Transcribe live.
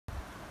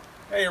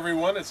Hey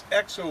everyone, it's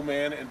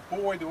Exoman, and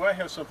boy do I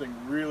have something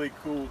really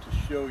cool to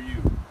show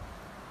you.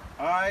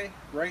 I,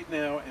 right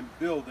now, am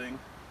building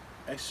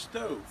a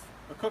stove,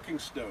 a cooking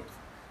stove,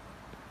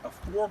 a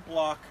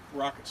 4-block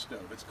rocket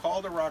stove. It's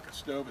called a rocket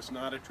stove. It's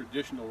not a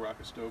traditional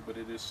rocket stove, but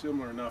it is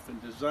similar enough in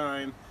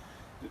design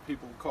that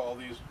people call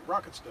these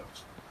rocket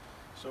stoves.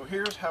 So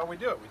here's how we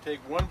do it. We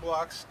take one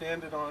block,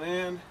 stand it on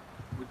end.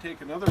 We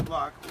take another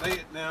block, lay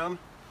it down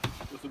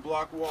with the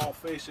block wall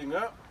facing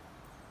up.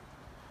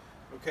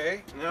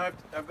 Okay, now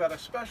I've got a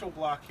special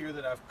block here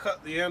that I've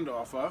cut the end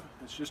off of.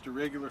 It's just a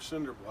regular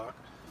cinder block,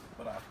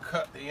 but I've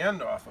cut the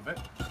end off of it.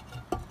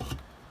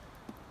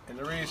 And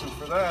the reason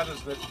for that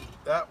is that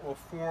that will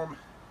form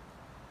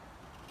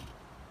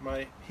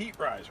my heat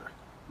riser,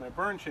 my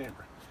burn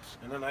chamber.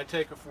 And then I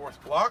take a 4th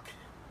block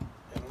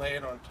and lay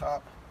it on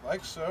top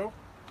like so.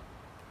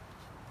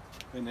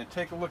 And then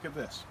take a look at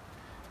this.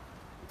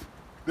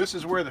 This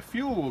is where the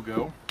fuel will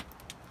go.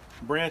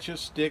 Branches,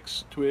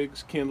 sticks,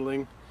 twigs,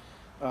 kindling,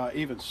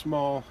 even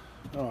small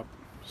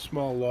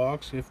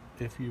logs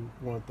if you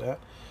want that.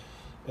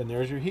 And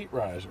there's your heat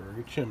riser or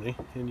your chimney,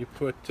 and you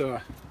put you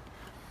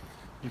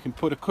can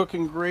put a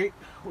cooking grate,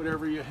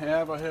 whatever you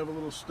have. I have a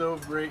little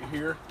stove grate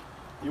here.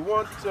 You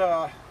want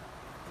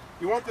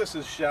this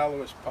as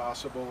shallow as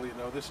possible. You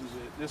know, this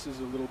is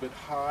a little bit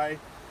high.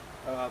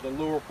 The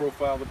lower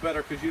profile, the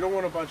better, because you don't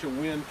want a bunch of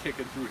wind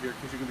kicking through here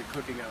because you're going to be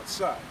cooking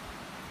outside.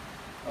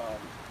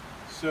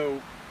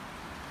 So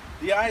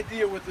the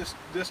idea with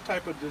this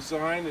type of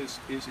design is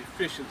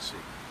efficiency.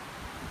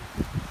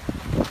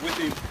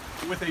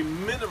 With a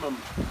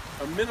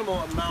minimal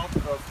amount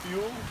of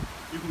fuel,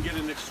 you can get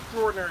an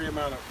extraordinary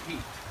amount of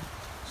heat.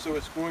 So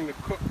it's going to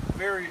cook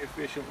very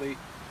efficiently,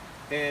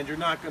 and you're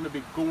not going to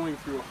be going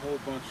through a whole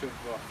bunch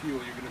of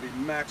fuel. You're going to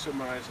be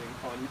maximizing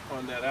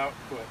on that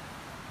output.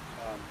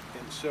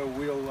 And so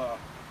we'll,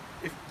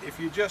 if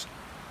you just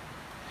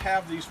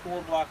have these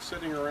 4 blocks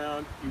sitting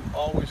around, you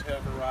always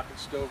have a rocket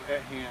stove at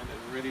hand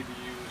and ready to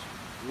use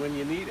when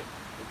you need it.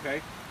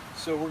 Okay,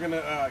 so we're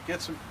gonna get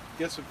some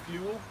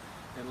fuel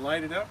and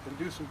light it up and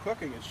do some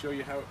cooking and show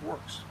you how it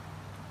works.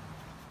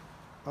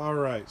 All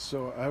right,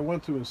 so I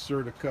want to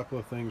insert a couple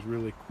of things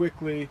really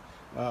quickly.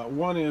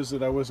 One is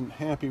that I wasn't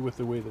happy with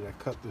the way that I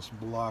cut this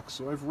block,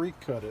 so I've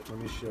recut it. Let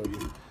me show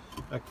you.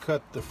 I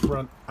cut the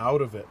front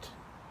out of it.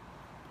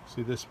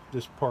 See this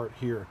part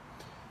here.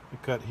 I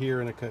cut here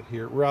and I cut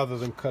here, rather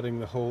than cutting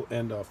the whole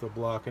end off the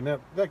block, and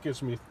that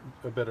gives me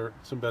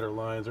some better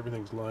lines.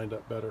 Everything's lined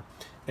up better.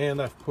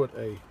 And I've put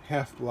a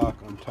half block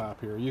on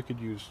top here. You could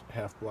use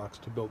half blocks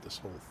to build this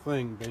whole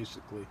thing,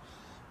 basically,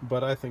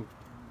 but I think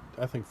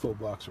full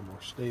blocks are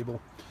more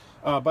stable.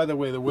 By the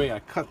way I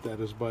cut that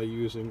is by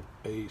using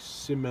a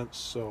cement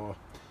saw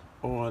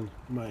on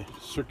my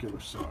circular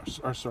saw,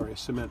 or sorry, a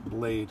cement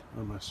blade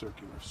on my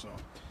circular saw.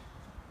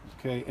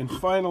 Okay, and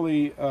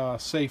finally,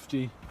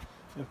 safety.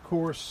 Of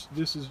course,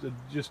 this is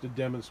just a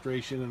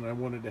demonstration, and I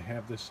wanted to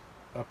have this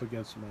up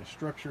against my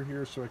structure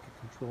here so I could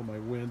control my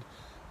wind.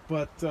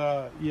 But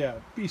yeah,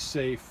 be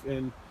safe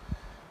and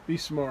be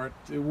smart.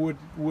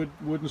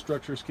 Wooden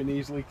structures can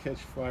easily catch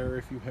fire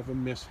if you have a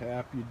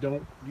mishap. You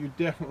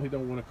definitely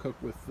don't want to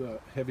cook with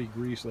heavy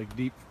grease, like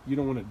you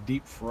don't want to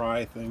deep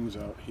fry things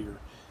out here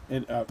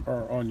and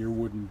or on your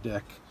wooden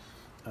deck.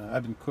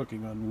 I've been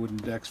cooking on wooden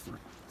decks for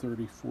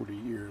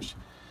 30-40 years.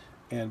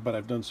 But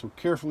I've done so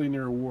carefully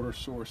near a water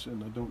source,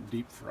 and I don't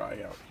deep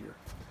fry out here.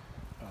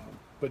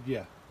 But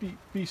yeah,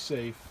 be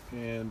safe,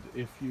 and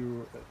if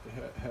you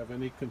have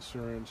any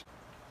concerns,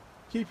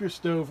 keep your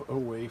stove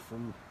away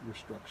from your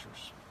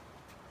structures.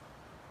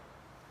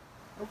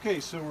 Okay,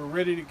 so we're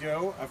ready to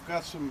go. I've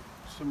got some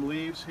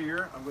leaves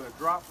here. I'm going to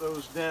drop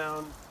those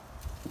down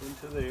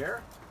into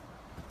there,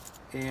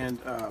 and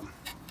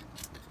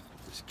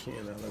this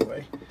can out of the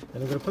way.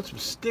 And I'm going to put some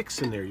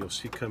sticks in there. You'll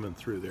see coming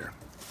through there.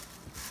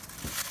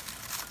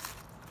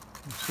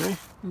 See?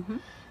 Mm-hmm.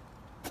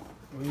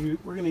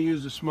 We're going to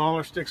use the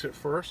smaller sticks at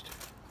first.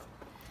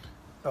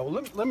 Oh,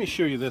 let me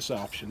show you this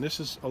option.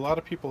 This is, a lot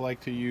of people like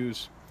to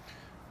use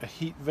a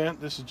heat vent.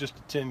 This is just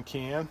a tin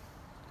can.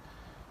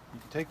 You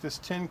can take this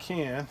tin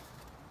can,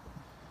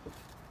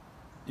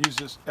 use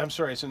this, I'm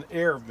sorry, it's an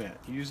air vent.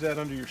 Use that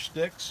under your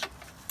sticks.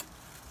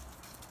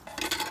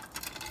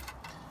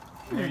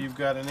 And there you've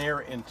got an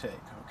air intake,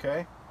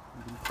 okay?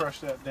 You can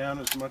crush that down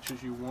as much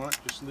as you want.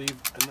 Just leave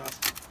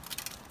enough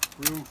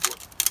room for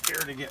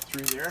air to get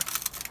through there,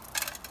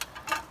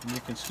 and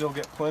you can still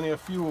get plenty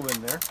of fuel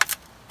in there.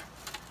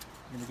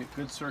 You're going to get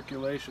good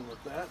circulation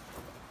with that.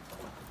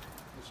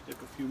 We'll stick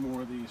a few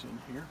more of these in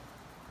here.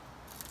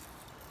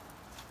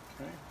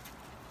 Okay.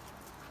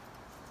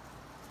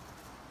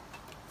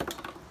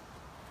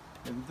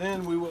 And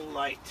then we will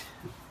light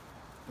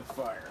the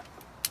fire.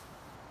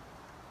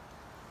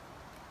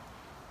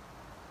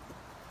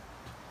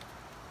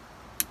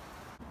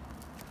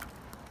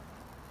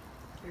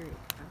 There you go.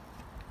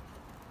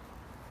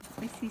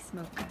 I see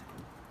smoke.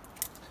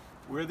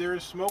 Where there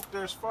is smoke,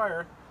 there's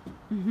fire.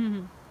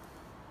 Mm-hmm.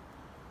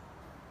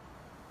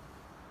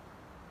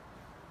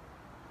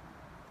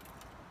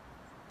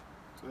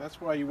 So that's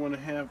why you want to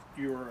have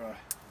your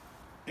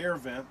air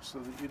vent so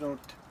that you don't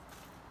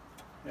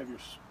have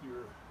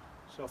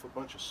yourself a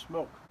bunch of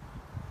smoke.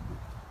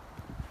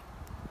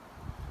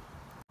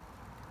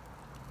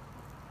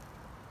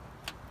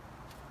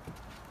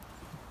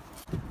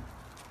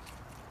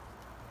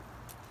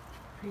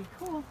 Pretty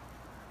cool.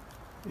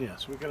 Yeah,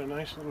 so we got a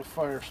nice little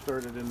fire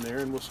started in there,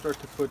 and we'll start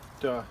to put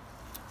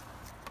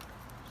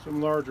some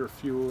larger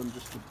fuel in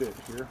just a bit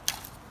here.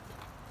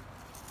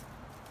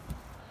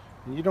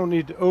 And you don't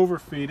need to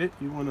overfeed it.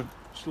 You want to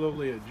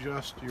slowly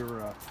adjust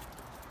your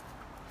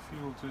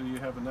fuel till you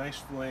have a nice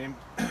flame.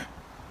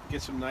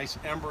 Get some nice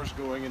embers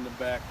going in the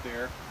back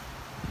there,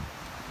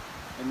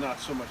 and not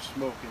so much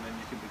smoke, and then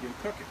you can begin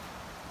cooking.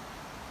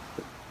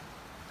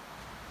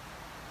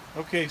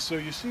 Okay, so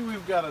you see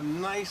we've got a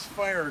nice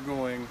fire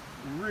going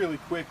really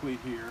quickly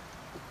here,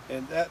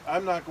 and that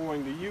I'm not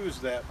going to use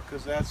that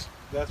because that's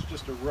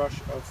just a rush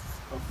of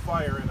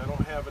fire, and I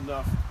don't have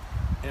enough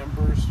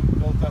embers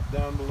built up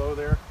down below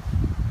there.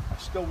 I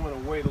still want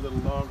to wait a little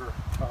longer.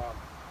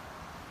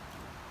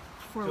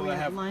 Before we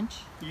have lunch?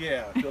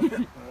 Yeah,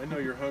 I know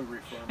you're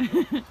hungry,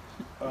 Farm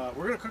Girl.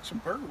 We're going to cook some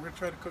burgers. We're going to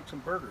try to cook some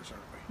burgers,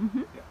 aren't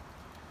we? Mm-hmm. Yeah.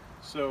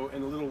 So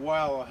in a little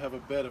while I'll have a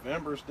bed of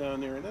embers down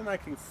there, and then I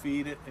can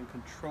feed it and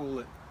control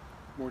it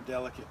more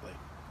delicately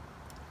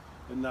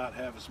and not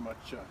have as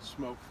much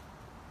smoke.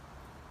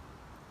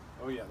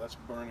 Oh yeah, that's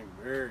burning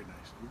very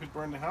nicely. We could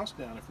burn the house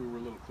down if we were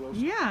a little closer.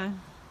 Yeah.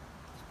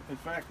 In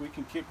fact, we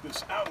can kick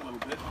this out a little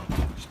bit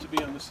just to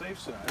be on the safe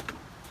side,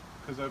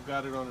 because I've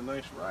got it on a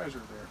nice riser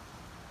there.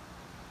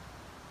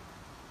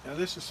 Now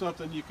this is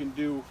something you can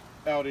do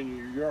out in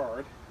your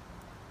yard,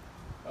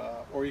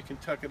 or you can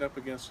tuck it up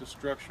against a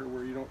structure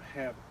where you don't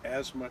have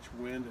as much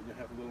wind and you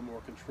have a little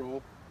more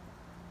control.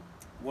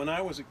 When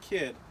I was a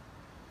kid,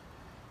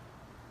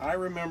 I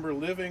remember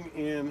living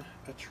in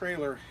a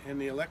trailer and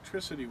the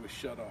electricity was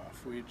shut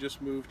off. We had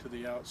just moved to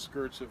the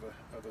outskirts of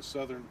a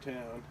southern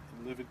town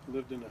and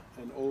lived in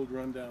an old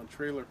rundown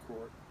trailer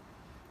court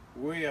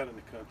way out in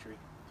the country.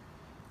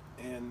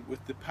 And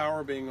with the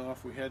power being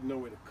off, we had no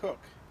way to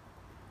cook.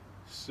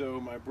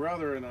 So my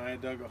brother and I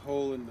dug a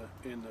hole in the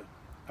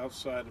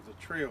outside of the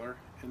trailer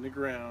in the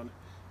ground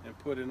and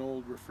put an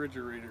old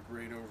refrigerator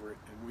grate over it,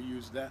 and we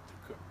used that to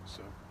cook.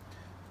 So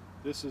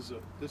this is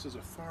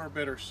a far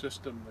better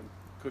system than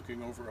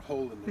cooking over a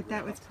hole in the ground. But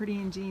that was pretty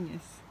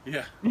ingenious.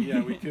 Yeah,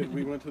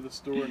 we went to the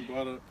store and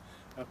bought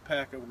a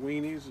pack of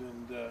weenies,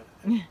 and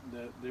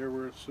there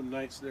were some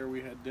nights there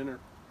we had dinner.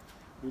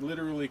 We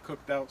literally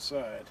cooked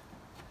outside.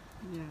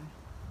 Yeah.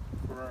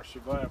 For our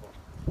survival.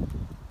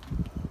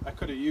 I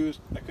could have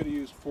used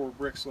 4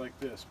 bricks like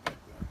this back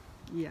then.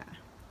 Yeah.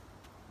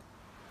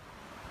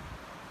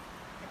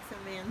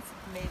 Exoman's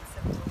made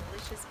some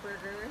delicious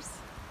burgers.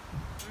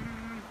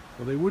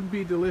 Well, they wouldn't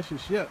be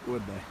delicious yet,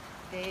 would they?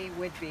 They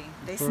would be.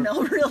 They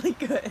smell really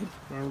good.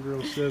 Farm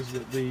Girl says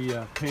that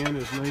the pan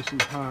is nice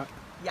and hot.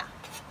 Yeah,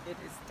 it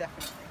is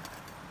definitely hot.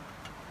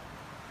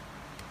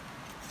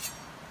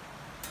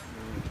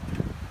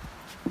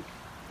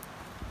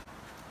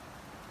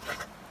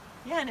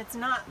 Yeah, and it's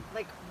not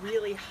like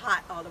really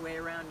hot all the way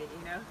around it,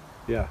 you know?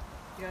 Yeah.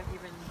 You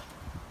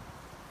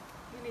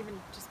can even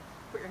just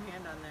put your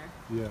hand on there.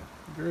 Yeah,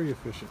 very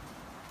efficient.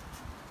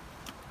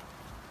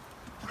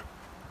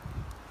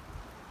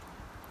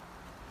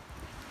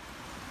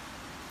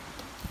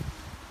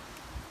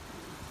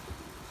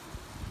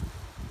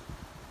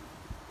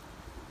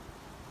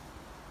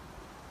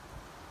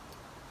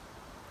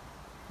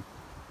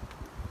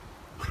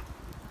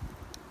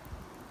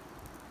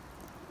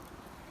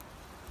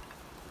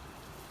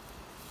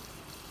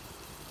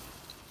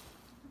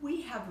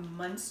 We have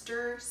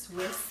Munster,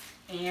 Swiss,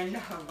 and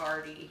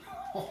Havarti.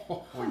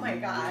 Oh my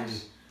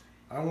gosh.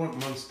 I want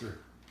Munster.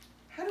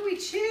 How do we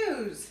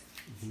choose?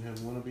 You can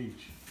have one of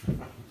each.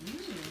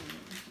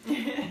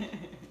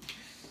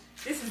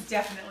 This is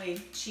definitely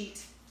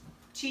cheat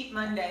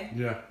Monday.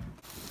 Yeah.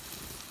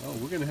 Oh,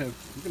 we're gonna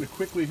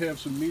quickly have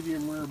some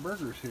medium rare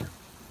burgers here.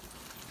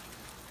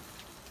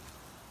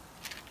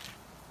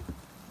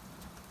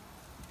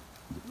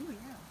 Ooh,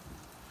 yeah.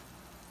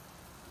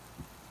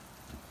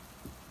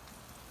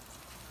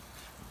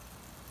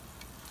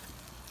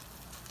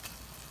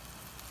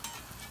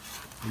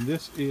 And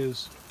this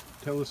is,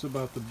 tell us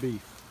about the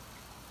beef.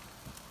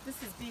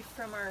 This is beef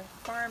from our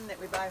farm that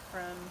we buy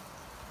from.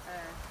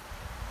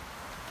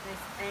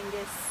 Nice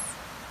Angus,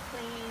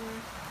 clean,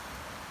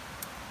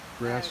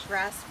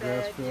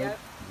 grass-fed. Yep.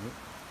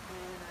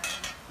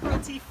 And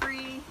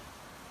cruelty-free.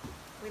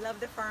 We love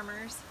the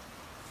farmers.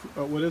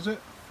 What is it?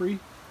 Free?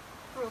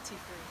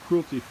 Cruelty-free.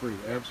 Cruelty-free,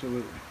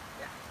 absolutely.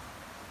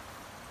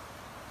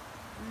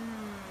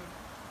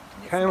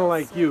 Yeah. Kind of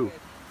like so you.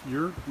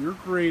 good. You're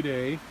grade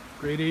A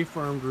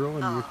farm girl,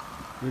 and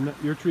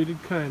you're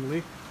treated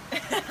kindly. I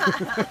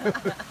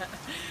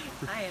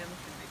am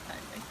treated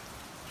kindly.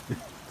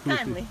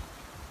 Kindly.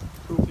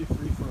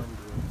 Cruelty-free farm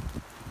girl.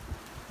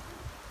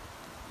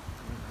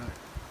 All right.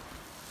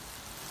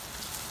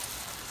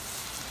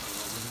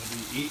 Oh, we're gonna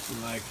be eating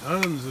like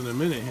Hans in a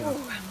minute here.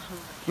 Oh,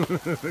 I'm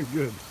hungry.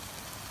 Good.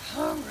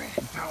 hungry.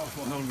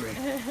 Powerful hungry.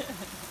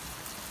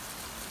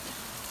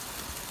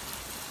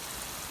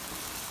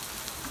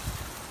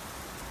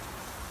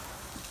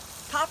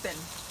 Poppin'.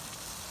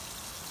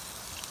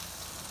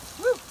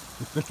 Woo!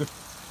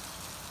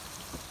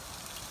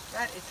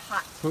 That is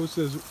hot. Poe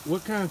says,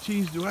 what kind of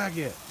cheese do I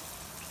get?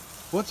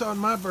 What's on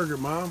my burger,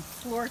 Mom?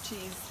 Floor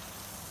cheese.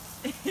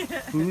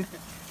 Hmm?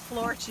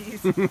 Floor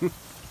cheese.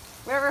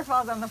 Wherever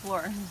falls on the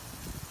floor.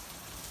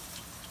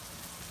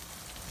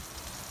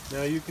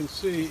 Now you can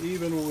see,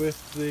 even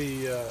with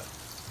the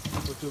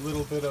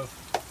little bit of,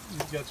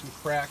 you've got some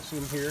cracks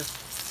in here,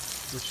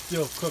 we're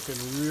still cooking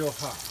real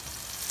hot.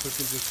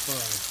 Cooking just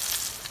fine.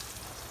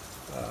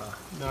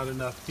 Not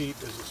enough heat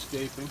is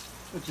escaping.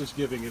 It's just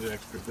giving it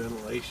extra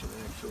ventilation,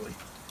 actually.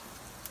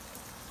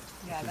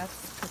 Yeah,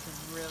 that's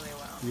cooking really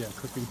well. Yeah,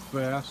 cooking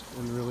fast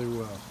and really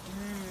well.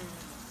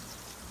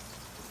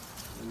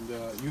 And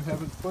you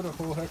haven't put a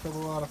whole heck of a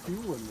lot of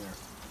fuel in there.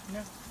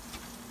 No.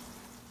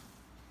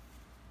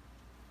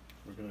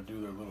 We're going to do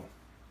the little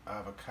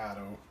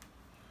avocado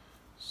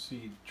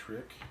seed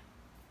trick.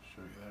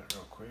 Show you that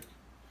real quick.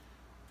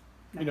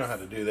 You know how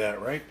to do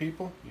that, right,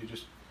 people? You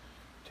just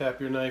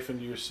tap your knife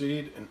into your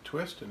seed and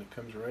twist, and it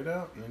comes right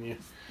out. And then you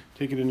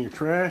take it in your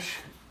trash,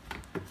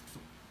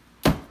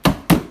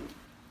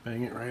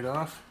 bang it right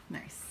off.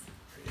 Nice.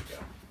 There you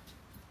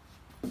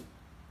go.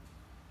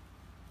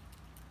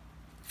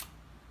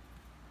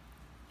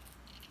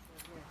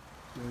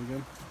 There you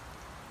go.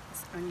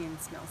 This onion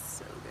smells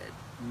so good.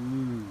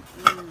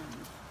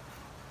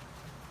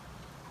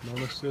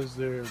 Mama says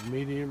they're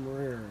medium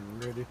rare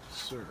and ready to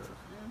serve.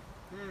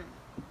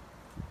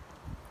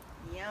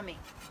 Yummy.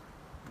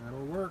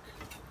 That'll work.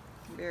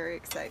 Very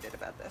excited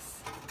about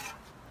this.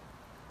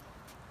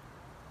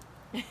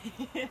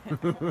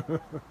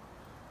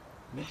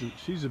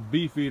 She's a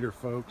beef eater,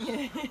 folks.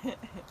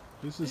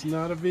 This is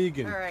not a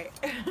vegan. All right.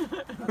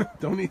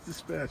 Don't eat the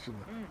spatula.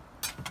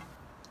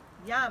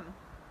 Yum.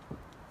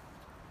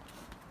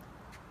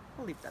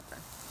 We'll leave that there.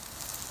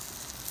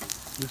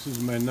 This is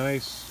my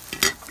nice,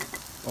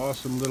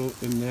 awesome little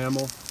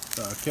enamel,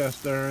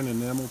 cast iron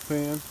enamel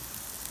pan.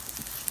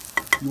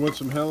 You want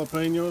some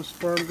jalapenos,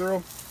 Farm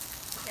Girl?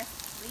 Yes,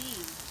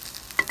 please.